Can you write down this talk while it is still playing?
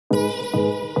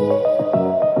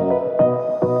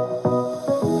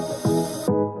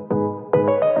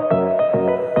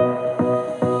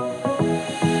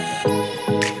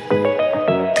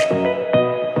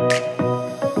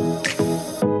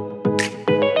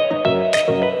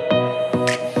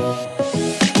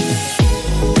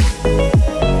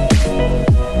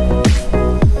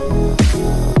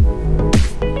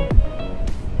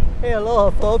Hello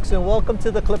folks, and welcome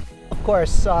to the Klipper Golf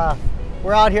Course.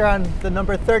 We're out here on the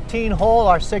number 13 hole,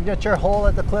 our signature hole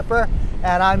at the Klipper,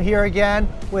 and I'm here again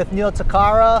with Neal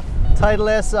Takara,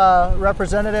 Titleist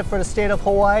Representative for the state of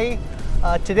Hawaii.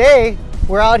 Today,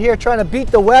 we're out here trying to beat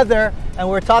the weather, and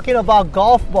we're talking about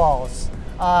golf balls.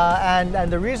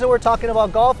 And the reason we're talking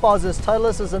about golf balls is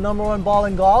Titleist is the #1 ball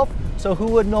in golf, so who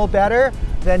would know better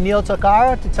than Neal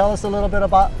Takara to tell us a little bit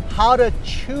about how to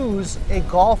choose a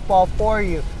golf ball for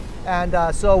you. And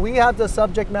so we have the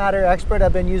subject matter expert.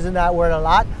 I've been using that word a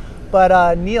lot.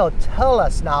 But Neal, tell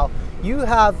us now, you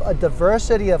have a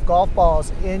diversity of golf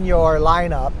balls in your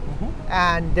lineup,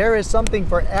 and there is something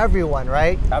for everyone,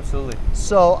 right? Absolutely.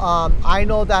 So I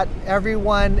know that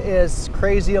everyone is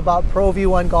crazy about Pro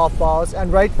V1 golf balls,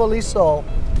 and rightfully so.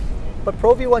 But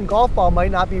Pro V1 golf ball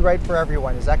might not be right for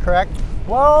everyone. Is that correct?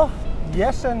 Well,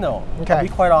 yes and no. Okay. To be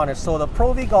quite honest. So the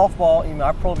Pro V golf ball in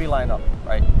our Pro V lineup,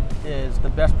 right, is the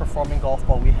best performing golf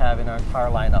ball we have in our entire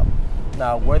lineup.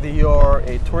 Now, whether you're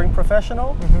a touring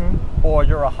professional or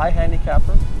you're a high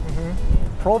handicapper,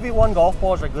 Pro V1 golf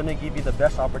balls are going to give you the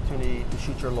best opportunity to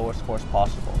shoot your lowest scores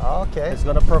possible. Okay. It's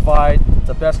going to provide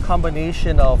the best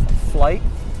combination of flight,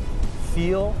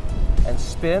 feel, and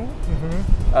spin,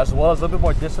 as well as a little bit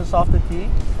more distance off the tee.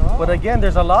 But again,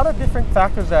 there's a lot of different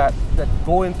factors that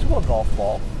go into a golf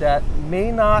ball that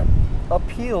may not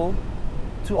appeal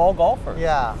to all golfers.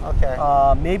 Yeah, okay.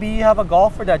 Maybe you have a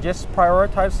golfer that just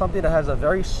prioritizes something that has a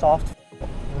very soft feel.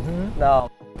 Now,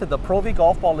 the Pro V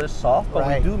golf ball is soft, but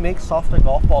we do make softer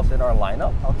golf balls in our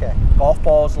lineup. Okay. Golf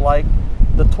balls like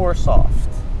the Tour Soft,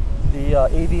 the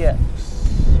AVX,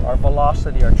 our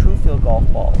Velocity, our True Feel golf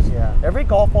balls. Yeah. Every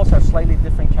golf balls have slightly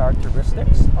different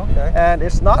characteristics. Okay. And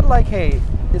it's not like, hey,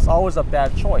 it's always a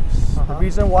bad choice. The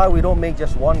reason why we don't make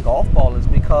just one golf ball is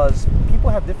because people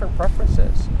have different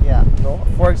preferences. Yeah. You know,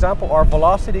 for example, our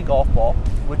Velocity golf ball,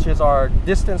 which is our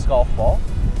distance golf ball,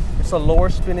 it's a lower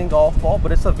spinning golf ball,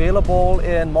 but it's available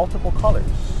in multiple colors.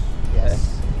 Yes.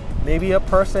 Okay? Maybe a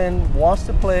person wants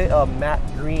to play a matte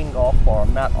green golf ball, or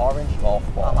matte orange golf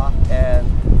ball, and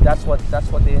that's what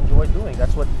they enjoy doing.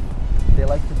 That's what they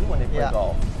like to do when they play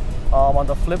golf. On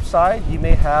the flip side, you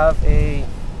may have a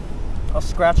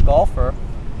scratch golfer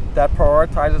that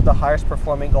prioritizes the highest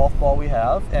performing golf ball we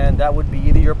have, and that would be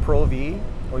either your Pro V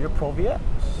or your Pro VX.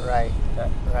 Right. Okay.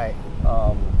 Right.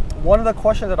 One of the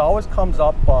questions that always comes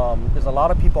up is a lot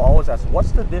of people always ask,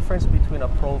 what's the difference between a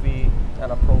Pro V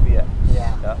and a Pro VX?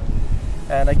 Yeah.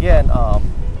 And again,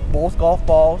 both golf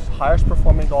balls, highest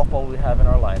performing golf ball we have in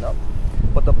our lineup,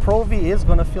 but the Pro V is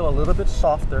going to feel a little bit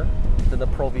softer than the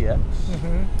Pro VX.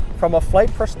 From a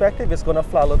flight perspective, it's going to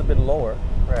fly a little bit lower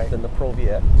than the Pro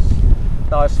VX.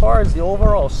 Now, as far as the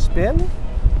overall spin,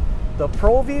 the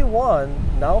Pro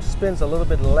V1 now spins a little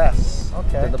bit less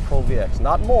than the Pro VX.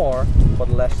 Not more, but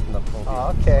less than the Pro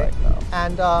VX right now.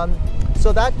 And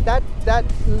so that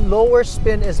lower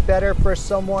spin is better for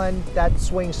someone that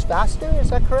swings faster, is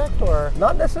that correct? Or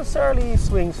not necessarily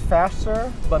swings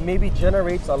faster, but maybe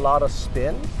generates a lot of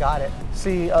spin. Got it.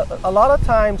 See, a lot of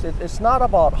times it's not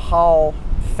about how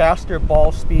fast your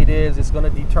ball speed is, it's going to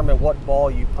determine what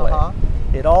ball you play.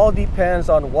 It all depends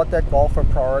on what that golfer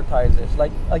prioritizes.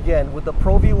 Like, again, with the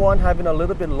Pro V1 having a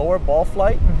little bit lower ball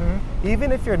flight,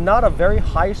 even if you're not a very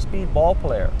high-speed ball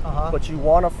player, but you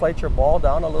want to flight your ball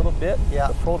down a little bit,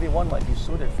 the Pro V1 might be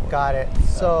suited for it. Got it.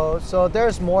 So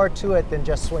there's more to it than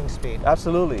just swing speed.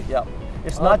 Absolutely, yeah.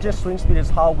 It's not just swing speed, it's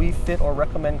how we fit or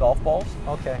recommend golf balls.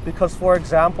 Because, for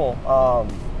example,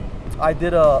 I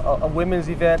did a women's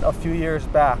event a few years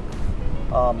back,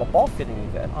 a ball fitting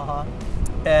event.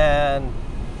 And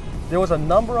there was a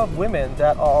number of women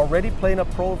that are already playing a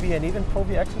Pro V and even Pro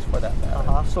VXs for that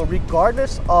matter. So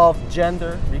regardless of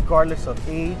gender, regardless of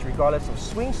age, regardless of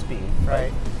swing speed, the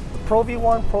Pro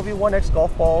V1, Pro V1X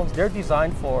golf balls, they're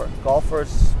designed for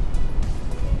golfers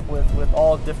with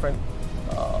all different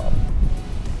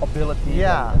abilities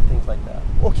and things like that.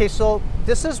 Okay, so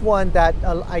this is one that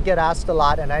I get asked a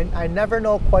lot, and I never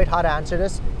know quite how to answer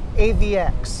this.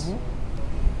 AVX.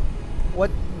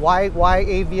 Why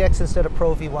AVX instead of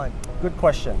Pro V1? Good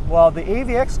question. Well, the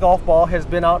AVX golf ball has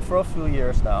been out for a few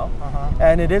years now,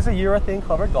 and it is a urethane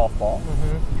covered golf ball.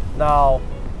 Now,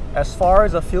 as far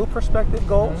as a feel perspective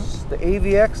goes, the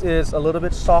AVX is a little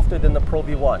bit softer than the Pro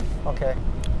V1.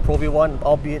 Pro V1,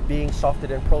 albeit being softer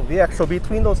than Pro VX. So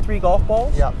between those three golf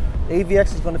balls,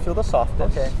 AVX is going to feel the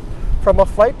softest. From a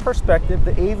flight perspective,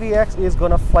 the AVX is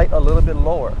going to flight a little bit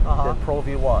lower than Pro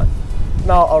V1.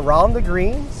 Now, around the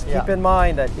greens, keep in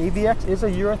mind that AVX is a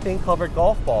urethane covered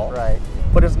golf ball,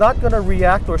 but it's not going to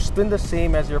react or spin the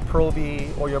same as your Pro V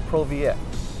or your Pro VX.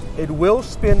 It will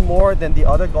spin more than the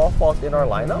other golf balls in our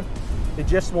lineup, it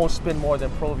just won't spin more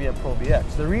than Pro V and Pro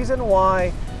VX. The reason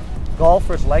why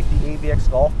golfers like the AVX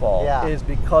golf ball is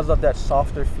because of that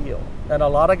softer feel. And a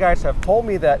lot of guys have told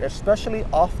me that, especially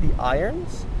off the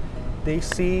irons, they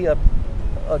see a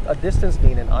distance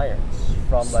gain in irons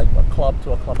from like a club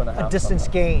to a club and a half. A distance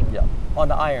gain? Yeah, on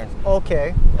the irons.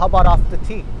 Okay. How about off the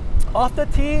tee? Off the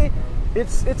tee,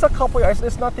 it's a couple yards.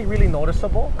 It's nothing really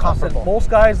noticeable. Comparable. Most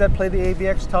guys that play the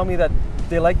AVX tell me that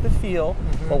they like the feel,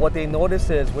 but what they notice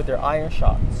is with their iron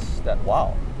shots that,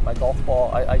 wow, my golf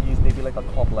ball, I use maybe like a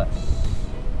club less.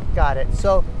 Got it.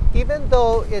 So even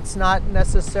though it's not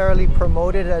necessarily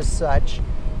promoted as such,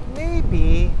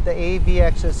 maybe the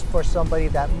AVX is for somebody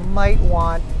that might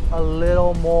want a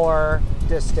little more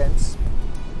distance,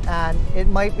 and it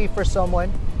might be for someone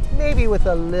maybe with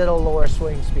a little lower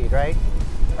swing speed, right?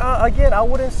 Again, I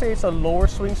wouldn't say it's a lower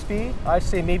swing speed. I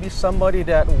say maybe somebody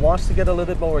that wants to get a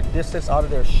little bit more distance out of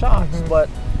their shots, but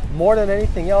more than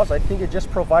anything else, I think it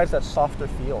just provides that softer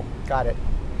feel. Got it.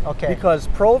 Okay. Because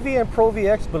Pro V and Pro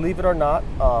VX, believe it or not,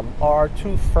 are our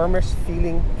two firmest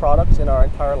feeling products in our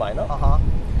entire lineup.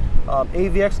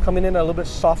 AVX coming in a little bit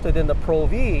softer than the Pro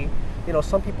V. You know,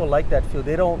 some people like that feel.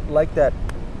 They don't like that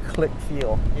click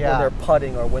feel when they're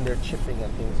putting or when they're chipping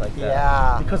and things like that.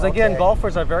 Yeah. Because again,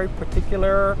 golfers are very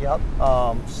particular. Yep.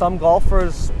 Some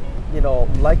golfers, you know,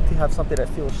 like to have something that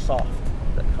feels soft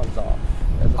that comes off.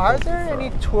 Are there any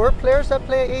tour players that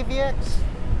play AVX?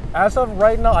 As of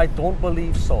right now, I don't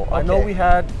believe so. Okay. I know we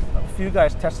had a few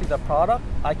guys testing the product.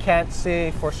 I can't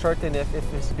say for certain if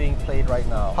it's being played right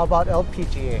now. How about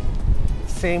LPGA?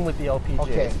 Same with the LPGA.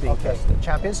 Okay. It's being tested.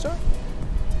 Champions Tour?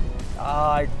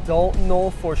 I don't know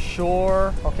for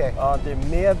sure. Okay. There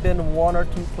may have been one or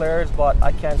two players, but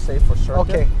I can't say for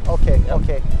certain.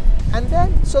 Okay. And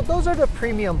then, so those are the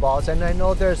premium balls, and I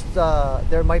know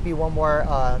there might be one more.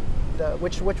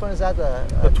 Which one is that?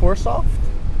 The Tour Soft?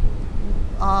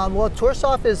 Well, Tour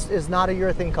Soft is not a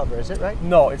urethane cover, is it right?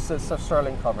 No, it's a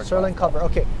Sterling cover. Sterling cover.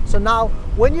 Okay. So now,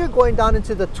 when you're going down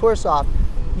into the Tour Soft,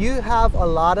 you have a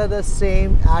lot of the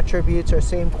same attributes or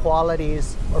same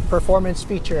qualities or performance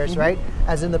features, right,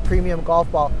 as in the premium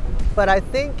golf ball. But I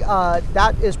think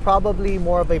that is probably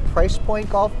more of a price point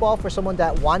golf ball for someone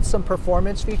that wants some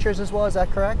performance features as well. Is that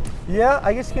correct? Yeah,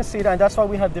 I guess you can see that, and that's why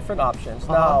we have different options.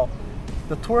 Now,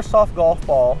 the Tour Soft golf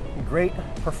ball, great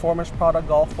performance product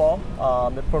golf ball.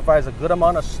 It provides a good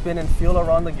amount of spin and feel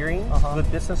around the greens,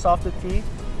 good distance off the tee.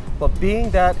 But being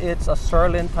that it's a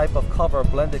Sterling type of cover,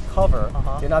 blended cover,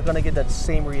 you're not going to get that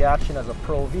same reaction as a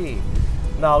Pro V.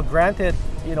 Now, granted,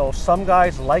 you know, some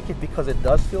guys like it because it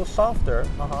does feel softer,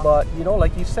 but you know,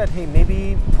 like you said, hey,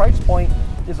 maybe price point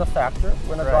is a factor.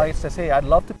 When a guy says, hey, I'd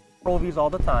love to Pro Vs all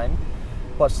the time,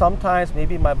 but sometimes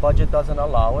maybe my budget doesn't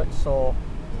allow it. So,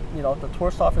 you know, the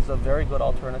Tour Soft is a very good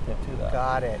alternative to that.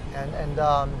 Got it.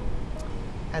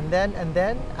 And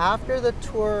then after the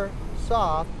Tour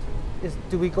Soft,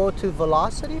 do we go to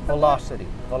Velocity? Velocity.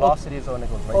 Velocity is the one that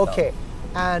goes right down. Okay.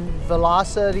 And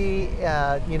Velocity,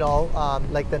 you know,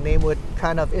 like the name would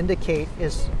kind of indicate,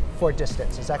 is for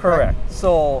distance. Is that correct? Correct.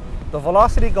 So the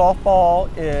Velocity golf ball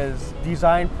is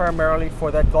designed primarily for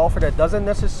that golfer that doesn't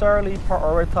necessarily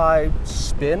prioritize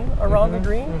spin around the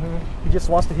green. He just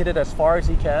wants to hit it as far as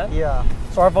he can. Yeah.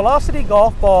 So our Velocity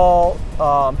golf ball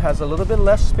has a little bit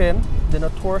less spin than a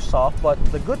Tour Soft, but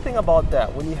the good thing about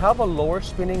that, when you have a lower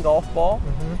spinning golf ball,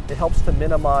 it helps to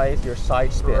minimize your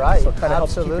side spin. Right. So it kind of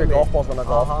helps keep your golf balls on a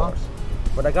golf course.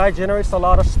 When a guy generates a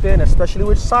lot of spin, especially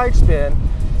with side spin,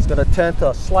 it's going to tend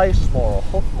to slice more or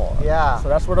hook more. Yeah. So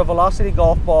that's where the Velocity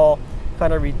golf ball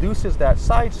kind of reduces that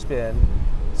side spin,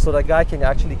 so the guy can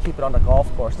actually keep it on the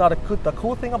golf course. Now, the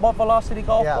cool thing about Velocity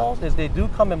golf balls is they do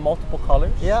come in multiple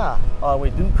colors. Yeah.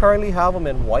 We do currently have them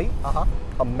in white,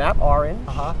 a matte orange,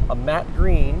 a matte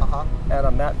green, and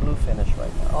a matte blue finish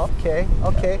right now.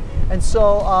 Okay. And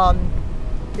so,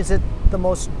 is it the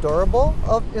most durable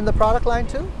in the product line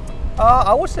too?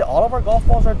 I would say all of our golf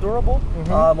balls are durable.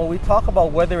 When we talk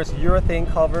about whether it's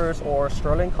urethane covers or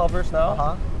Sterling covers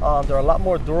now, they're a lot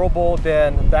more durable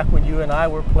than back when you and I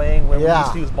were playing when we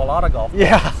used to use Balata golf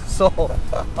balls. So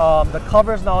the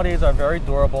covers nowadays are very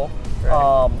durable.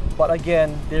 But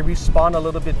again, they respond a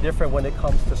little bit different when it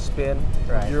comes to spin,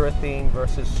 urethane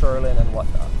versus Sterling and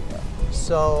whatnot.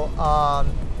 So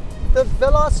the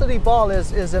Velocity ball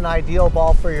is an ideal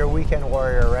ball for your weekend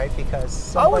warrior, right?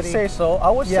 Because I would say so. I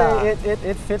would say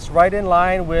it fits right in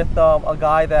line with a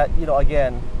guy that, you know,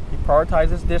 again, he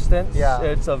prioritizes distance.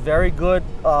 It's a very good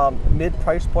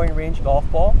mid-price point range golf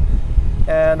ball.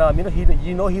 And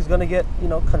you know he's going to get, you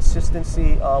know,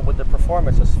 consistency with the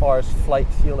performance as far as flight,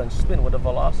 feel, and spin with the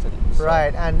Velocity. So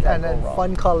and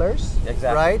fun colors.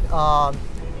 Exactly. Right.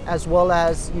 as well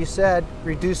as you said,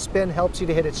 reduced spin helps you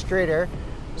to hit it straighter.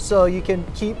 So you can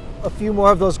keep a few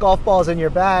more of those golf balls in your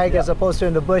bag as opposed to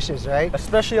in the bushes, right?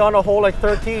 Especially on a hole like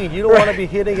 13, you don't want to be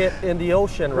hitting it in the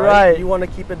ocean, right? You want to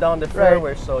keep it down the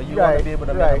fairway, so you want to be able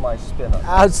to minimize spin.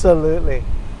 Absolutely.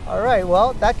 All right,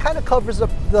 well, that kind of covers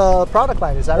the product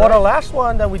line, is that right? Well, the last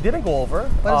one that we didn't go over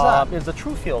is the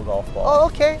True Feel golf ball. Oh,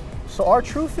 okay. So our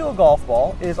True Feel golf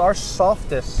ball is our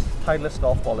softest Titleist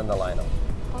golf ball in the lineup.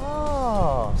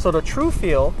 Oh. So the True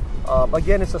Feel,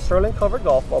 again, it's a Sterling covered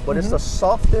golf ball, but it's the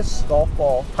softest golf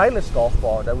ball, Titleist golf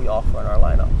ball that we offer in our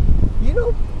lineup. You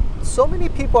know, so many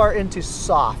people are into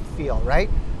soft feel, right?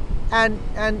 And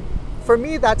for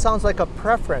me, that sounds like a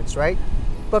preference, right?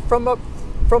 But from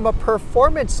a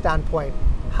performance standpoint,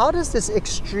 how does this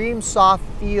extreme soft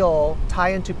feel tie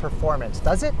into performance?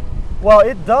 Does it? Well,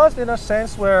 it does in a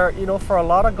sense where, you know, for a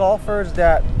lot of golfers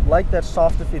that like that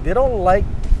softer feel, they don't like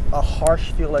a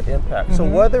harsh feel at impact. So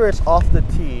whether it's off the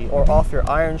tee or off your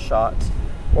iron shots,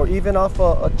 or even off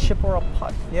a chip or a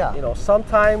putt, you know,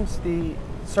 sometimes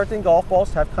certain golf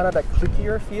balls have kind of that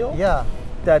clickier feel.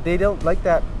 That they don't like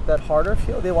that harder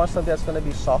feel. They want something that's going to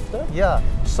be softer.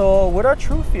 So with our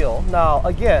True Feel, now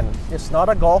again, it's not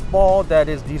a golf ball that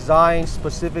is designed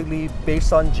specifically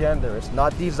based on gender. It's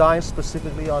not designed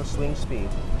specifically on swing speed.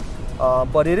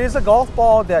 But it is a golf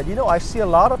ball that, you know, I see a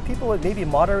lot of people with maybe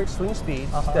moderate swing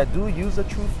speeds that do use the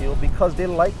True Feel because they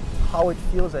like how it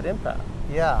feels at impact.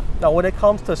 Now when it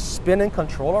comes to spin and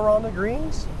control around the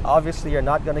greens, obviously you're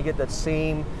not going to get that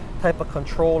same type of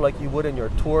control like you would in your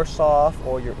Tour Soft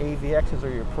or your AVXs or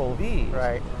your Pro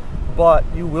Vs. But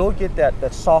you will get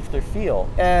that softer feel.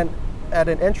 And at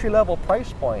an entry-level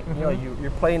price point, you know, you're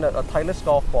playing a Titleist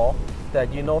golf ball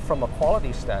that, you know, from a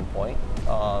quality standpoint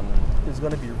is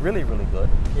going to be really, really good.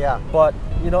 But,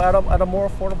 you know, at a more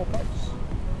affordable price.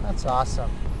 That's awesome.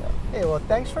 Hey, well,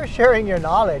 thanks for sharing your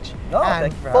knowledge.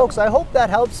 Thank you for folks, I hope that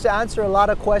helps to answer a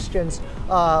lot of questions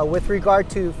with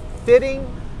regard to fitting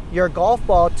your golf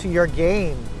ball to your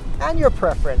game and your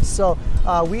preference. So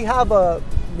we have a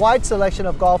wide selection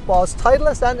of golf balls,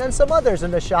 Titleist and some others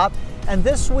in the shop. And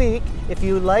this week, if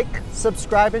you like,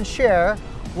 subscribe, and share,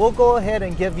 we'll go ahead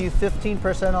and give you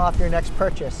 15% off your next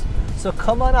purchase. So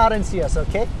come on out and see us,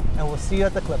 okay? And we'll see you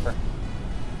at the Klipper.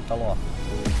 Aloha.